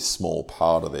really small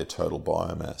part of their total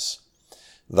biomass.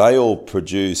 They all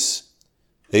produce,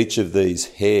 each of these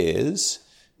hairs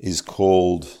is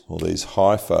called, or these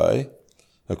hyphae,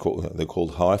 they're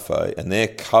called hyphae, and they're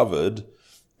covered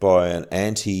by an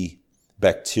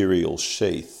antibacterial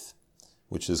sheath,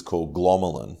 which is called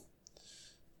glomalin.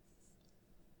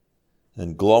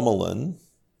 And glomalin,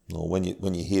 well, when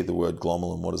you hear the word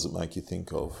glomalin, what does it make you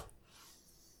think of?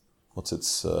 What's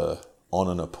its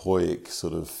onomatopoeic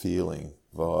sort of feeling,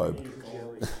 vibe?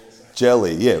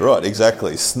 Jelly, yeah, right,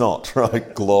 exactly. Snot,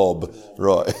 right? Glob,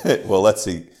 right. Well, that's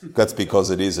because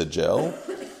it is a gel,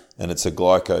 and it's a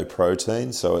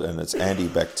glycoprotein, and it's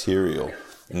antibacterial.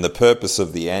 And the purpose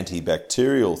of the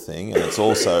antibacterial thing, and it's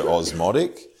also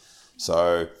osmotic,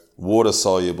 so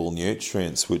water-soluble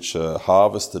nutrients which are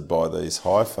harvested by these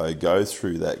hyphae go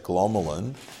through that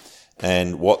glomalin,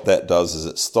 and what that does is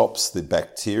it stops the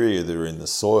bacteria that are in the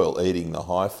soil eating the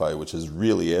hyphae, which is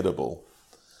really edible,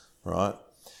 right?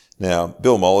 Now,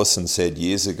 Bill Mollison said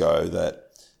years ago that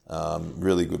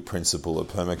really good principle of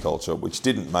permaculture, which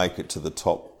didn't make it to the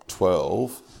top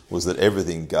 12, was that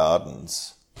everything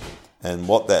gardens. And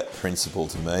what that principle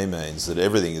to me means that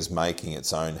everything is making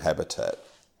its own habitat,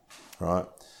 right?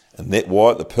 And that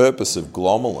why the purpose of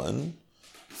glomalin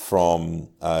from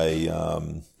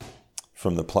the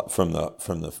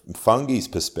fungi's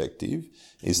perspective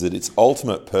is that its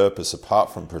ultimate purpose,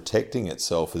 apart from protecting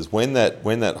itself, is when that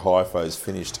hyphae is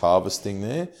finished harvesting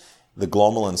there, the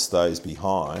glomalin stays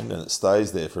behind, and it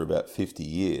stays there for about 50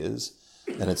 years,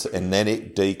 and then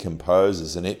it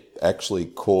decomposes, and it actually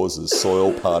causes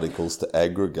soil particles to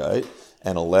aggregate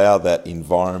and allow that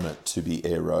environment to be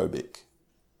aerobic,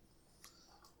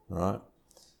 right?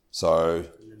 So,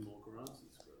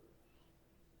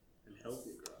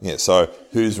 Yeah, so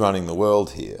who's running the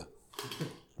world here?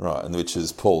 Right, and which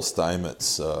is Paul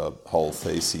Stamets' whole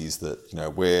thesis that, you know,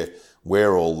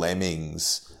 we're all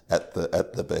lemmings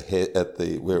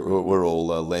we're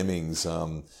all lemmings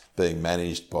being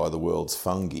managed by the world's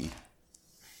fungi.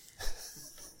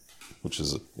 Which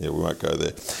is, we won't go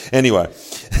there. Anyway,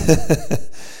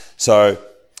 so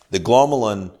the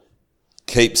glomalin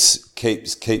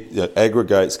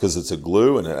aggregates because it's a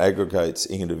glue, and it aggregates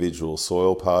individual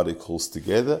soil particles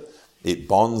together. It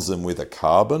bonds them with a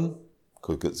carbon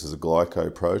because it's a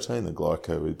glycoprotein, the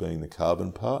glyco being the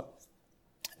carbon part,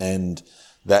 and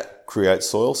that creates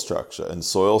soil structure, and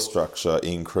soil structure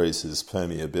increases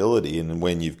permeability. And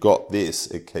when you've got this,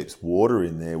 it keeps water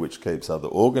in there, which keeps other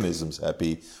organisms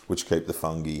happy, which keep the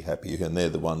fungi happy, and they're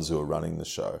the ones who are running the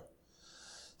show.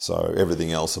 So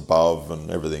everything else above and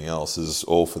everything else is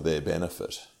all for their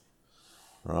benefit,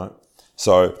 right?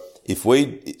 So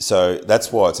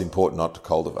that's why it's important not to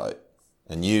cultivate.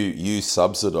 And you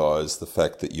subsidise the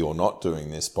fact that you're not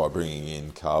doing this by bringing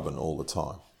in carbon all the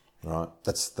time. Right,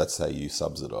 that's how you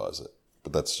subsidise it,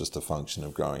 but that's just a function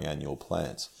of growing annual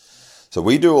plants. So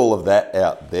we do all of that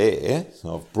out there.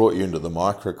 So I've brought you into the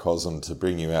microcosm to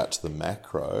bring you out to the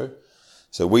macro.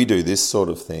 So we do this sort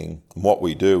of thing, and what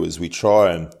we do is we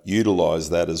try and utilise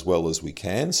that as well as we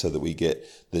can so that we get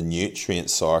the nutrient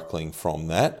cycling from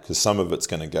that, because some of it's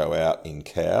going to go out in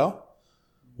cow,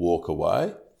 walk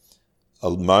away.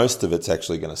 Most of it's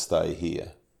actually going to stay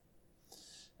here,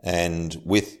 and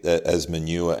with as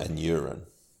manure and urine.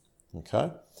 Okay.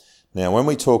 Now, when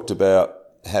we talked about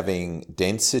having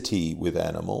density with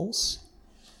animals,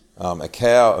 a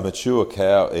mature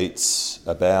cow eats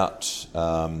about,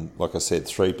 like I said,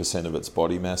 3% of its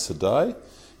body mass a day.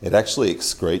 It actually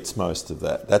excretes most of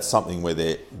that. That's something where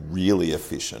they're really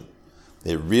efficient.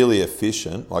 They're really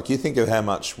efficient. Like, you think of how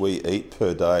much we eat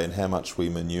per day and how much we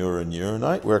manure and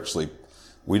urinate.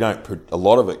 A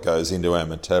lot of it goes into our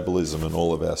metabolism and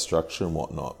all of our structure and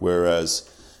whatnot. Whereas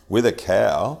with a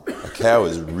cow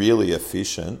is really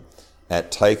efficient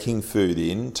at taking food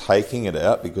in, taking it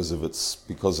out because of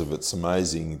its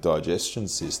amazing digestion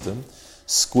system,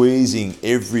 squeezing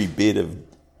every bit of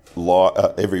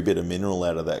mineral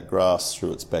out of that grass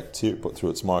through its bacteria, through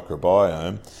its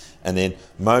microbiome, and then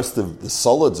most of the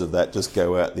solids of that just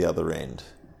go out the other end,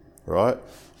 right?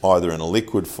 Either in a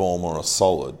liquid form or a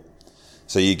solid.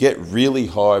 So you get really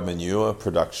high manure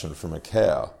production from a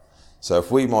cow. So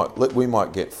if we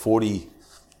might get 30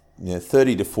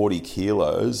 to 40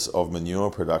 kilos of manure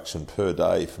production per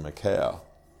day from a cow.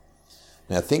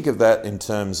 Now think of that in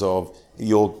terms of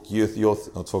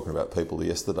I'm talking about people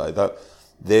yesterday.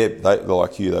 They're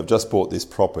like you. They've just bought this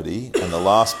property, and the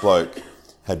last bloke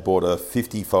had bought a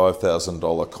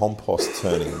 $55,000 compost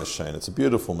turning machine. It's a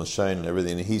beautiful machine and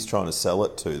everything, and he's trying to sell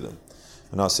it to them.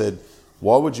 And I said,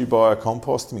 why would you buy a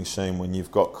compost machine when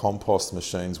you've got compost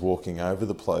machines walking over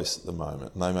the place at the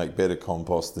moment, and they make better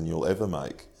compost than you'll ever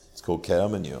make? It's called cow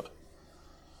manure.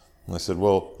 And I said,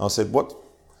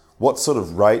 what sort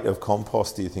of rate of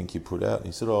compost do you think you put out? And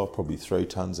he said, probably 3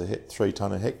 tonne a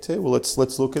hectare. Well,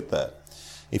 let's look at that.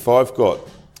 If I've got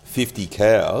 50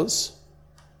 cows,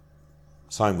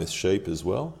 same with sheep as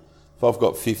well. If I've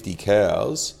got 50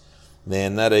 cows,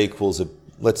 then that equals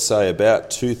let's say about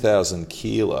 2,000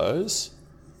 kilos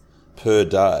per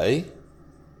day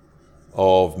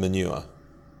of manure,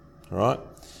 right?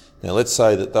 Now let's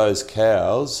say that those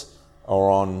cows are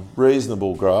on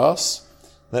reasonable grass.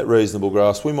 That reasonable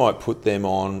grass, we might put them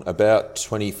on about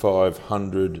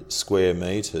 2,500 square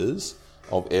metres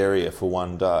of area for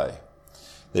one day.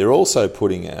 They're also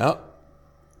putting out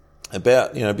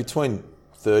about, between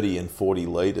 30 and 40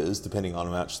 litres, depending on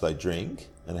how much they drink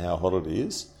and how hot it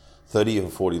is, 30 or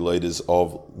 40 litres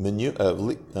of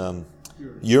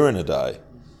urine a day.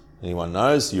 Anyone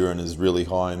knows urine is really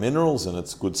high in minerals, and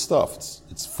it's good stuff.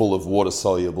 It's full of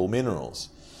water-soluble minerals.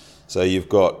 So you've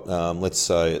got, let's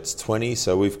say it's 20,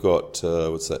 so we've got,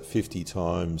 50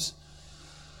 times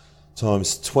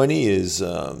 20 is,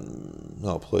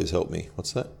 please help me,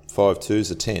 what's that? 5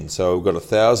 2s are 10. So we've got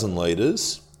 1,000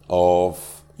 litres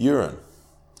of urine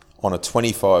on a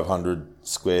 2,500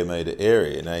 square metre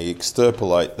area. Now you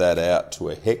extrapolate that out to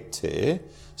a hectare,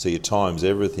 so you times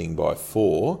everything by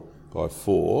 4,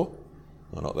 no,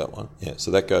 not that one,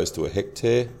 so that goes to a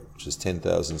hectare, which is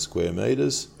 10,000 square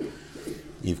metres.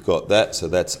 You've got that, so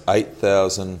that's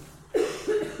 8,000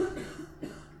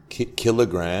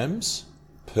 kilograms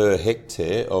per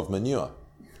hectare of manure.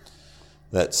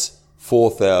 That's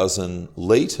 4,000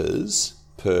 litres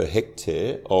per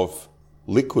hectare of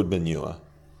liquid manure.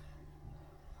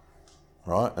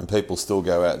 Right? And people still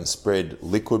go out and spread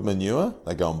liquid manure.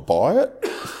 They go and buy it.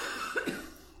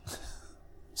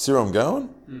 See where I'm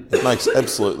going? It makes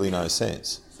absolutely no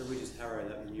sense. So we just harrow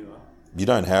that manure. You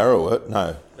don't harrow it,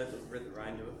 no. Let the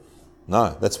rain do it.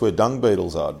 No, that's where dung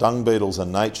beetles are. Dung beetles are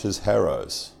nature's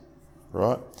harrows,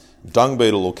 right? Dung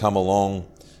beetle will come along,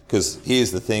 because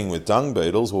here's the thing with dung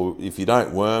beetles, well, if you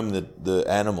don't worm the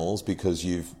animals because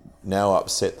you've now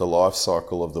upset the life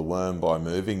cycle of the worm by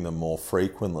moving them more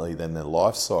frequently than their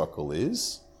life cycle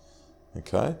is,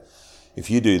 okay?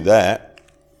 If you do that,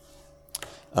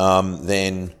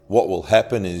 then what will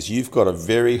happen is you've got a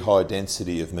very high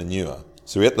density of manure.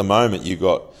 So at the moment you've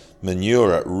got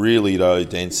manure at really low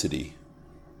density,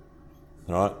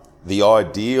 right? The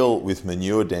ideal with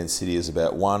manure density is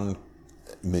about one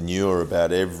manure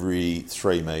about every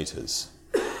 3 metres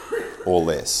or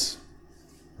less,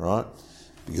 right?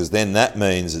 Because then that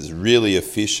means it's really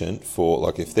efficient for,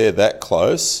 like, if they're that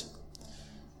close,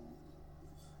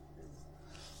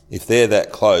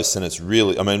 then it's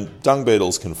really, I mean, dung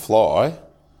beetles can fly,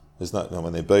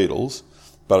 when they're beetles,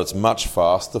 but it's much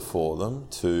faster for them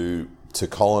to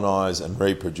colonise and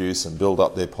reproduce and build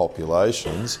up their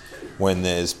populations when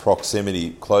there's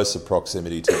closer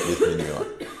proximity with manure.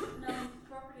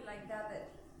 Property like that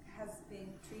has been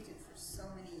treated for so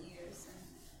many years and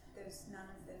there's none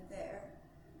of them there.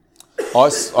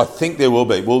 I think there will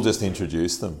be. We'll just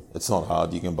introduce them. It's not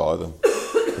hard. You can buy them.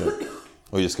 Yeah.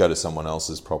 Or you just go to someone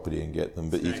else's property and get them,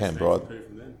 but you can buy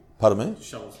them. Pardon me?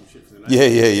 Shovel some shit from the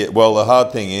Yeah. Well, the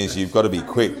hard thing is you've got to be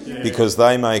quick because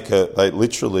they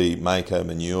literally make a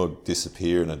manure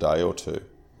disappear in a day or two.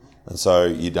 And so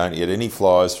you don't get any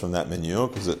flies from that manure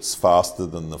because it's faster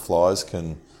than the flies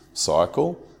can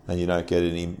cycle, and you don't get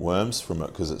any worms from it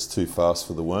because it's too fast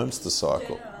for the worms to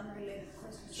cycle. General unrelated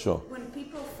question. Sure. When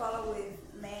people follow with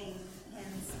laying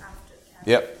hens after calves,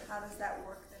 Yep. how does that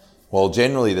work then? Well,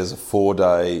 generally there's a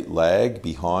 4-day lag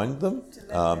behind them. To let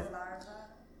the larvae?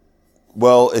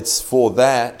 Well, it's for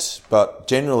that, but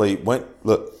generally,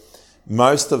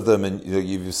 most of them, and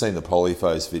you've seen the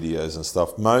polyphase videos and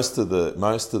stuff. Most of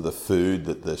the food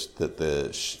that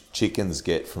the chickens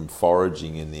get from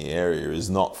foraging in the area is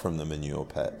not from the manure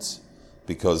pats,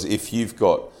 because if you've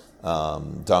got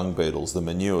dung beetles, the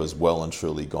manure is well and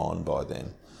truly gone by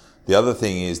then. The other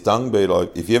thing is dung beetle.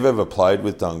 If you've ever played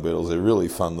with dung beetles, they're really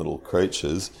fun little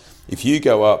creatures. If you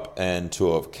go up and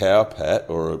to a cow pat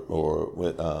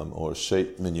or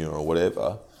sheep manure or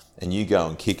whatever, and you go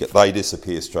and kick it, they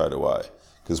disappear straight away.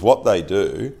 Because what they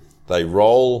do, they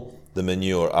roll the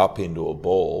manure up into a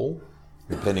ball,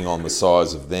 depending on the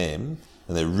size of them,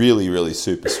 and they're really, really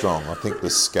super strong. I think the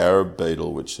scarab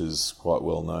beetle, which is quite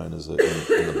well known as in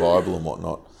the Bible and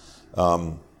whatnot,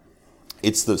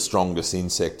 it's the strongest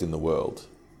insect in the world.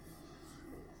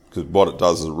 Because what it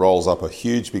does is it rolls up a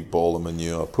huge big ball of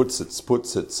manure, puts its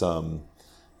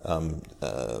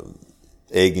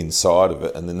egg inside of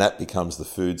it, and then that becomes the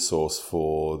food source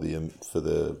for the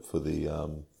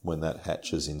when that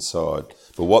hatches inside.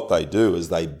 But what they do is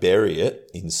they bury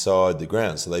it inside the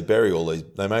ground. So they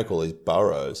make all these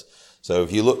burrows. So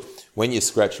if you look, when you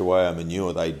scratch away a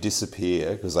manure, they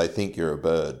disappear because they think you're a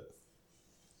bird,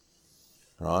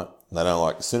 right? They don't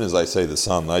like, as soon as they see the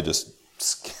sun, they just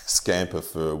scamper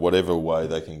for whatever way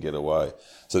they can get away.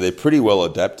 So they're pretty well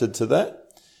adapted to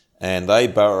that, and they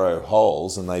burrow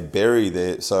holes and they bury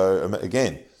their. So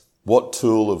again, what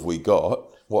tool have we got?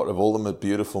 What of all the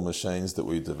beautiful machines that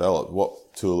we've developed?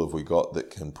 What tool have we got that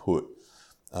can put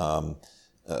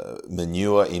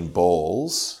manure in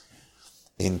balls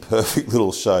in perfect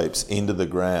little shapes into the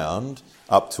ground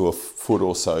up to a foot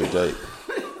or so deep,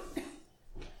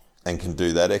 and can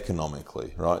do that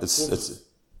economically, right? It's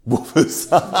woofers.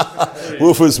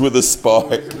 Woofers with a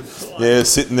spike. Yeah,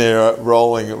 sitting there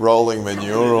rolling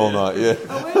manure all night. Yeah,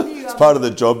 it's part of the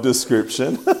job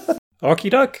description. Okie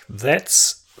doke,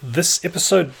 that's this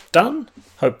episode done.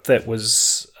 Hope that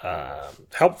was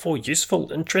helpful,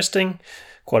 useful, interesting.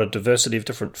 Quite a diversity of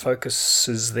different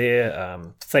focuses there.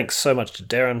 Thanks so much to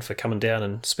Darren for coming down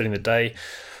and spending the day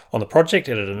on the project.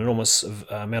 It added an enormous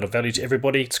amount of value to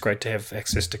everybody. It's great to have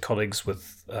access to colleagues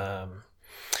with so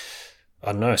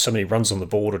many runs on the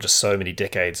board or just so many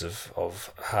decades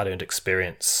of hard-earned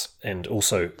experience, and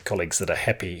also colleagues that are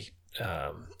happy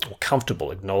or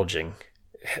comfortable acknowledging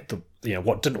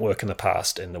what didn't work in the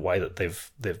past and the way that they've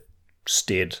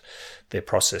steered their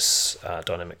process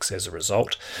dynamics as a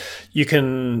result. You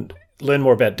can learn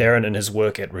more about Darren and his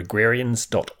work at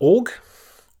regrarians.org.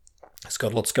 It's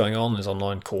got lots going on. There's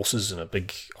online courses and a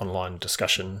big online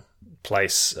discussion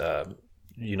place.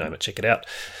 You name it, check it out.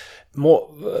 More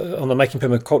on the Making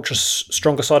Permaculture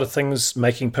Stronger side of things,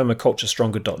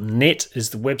 makingpermaculturestronger.net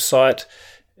is the website.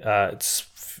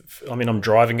 I'm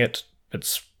driving it.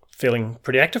 It's feeling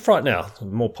pretty active right now.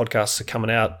 More podcasts are coming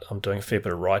out. I'm doing a fair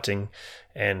bit of writing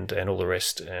and all the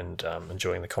rest, and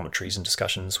enjoying the commentaries and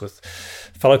discussions with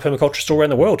fellow permaculturists all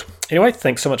around the world. Anyway,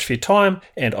 thanks so much for your time,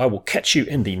 and I will catch you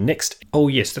in the next... Oh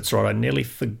yes, that's right, I nearly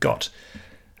forgot.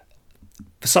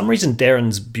 For some reason,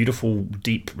 Darren's beautiful,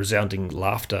 deep, resounding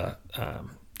laughter,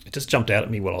 it just jumped out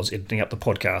at me while I was editing up the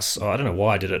podcast. I don't know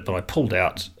why I did it, but I pulled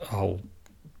out a whole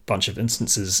bunch of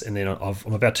instances, and then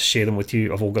I'm about to share them with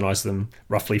you. I've organised them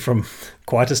roughly from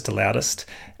quietest to loudest,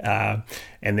 and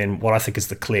then what I think is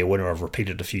the clear winner I've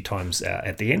repeated a few times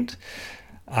at the end.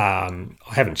 I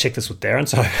haven't checked this with Darren,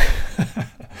 so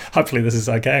hopefully this is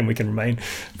okay and we can remain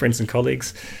friends and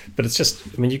colleagues. But it's just,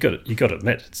 I mean, you got to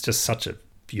admit, it's just such a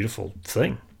beautiful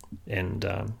thing, and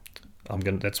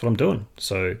that's what I'm doing.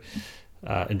 So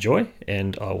enjoy,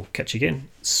 and I'll catch you again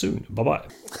soon. Bye bye.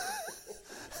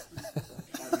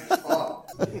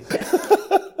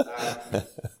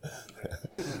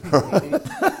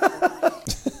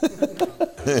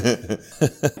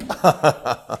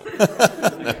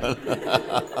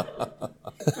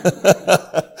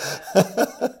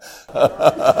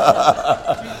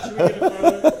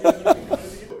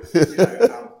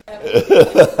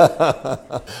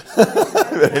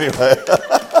 Anyway.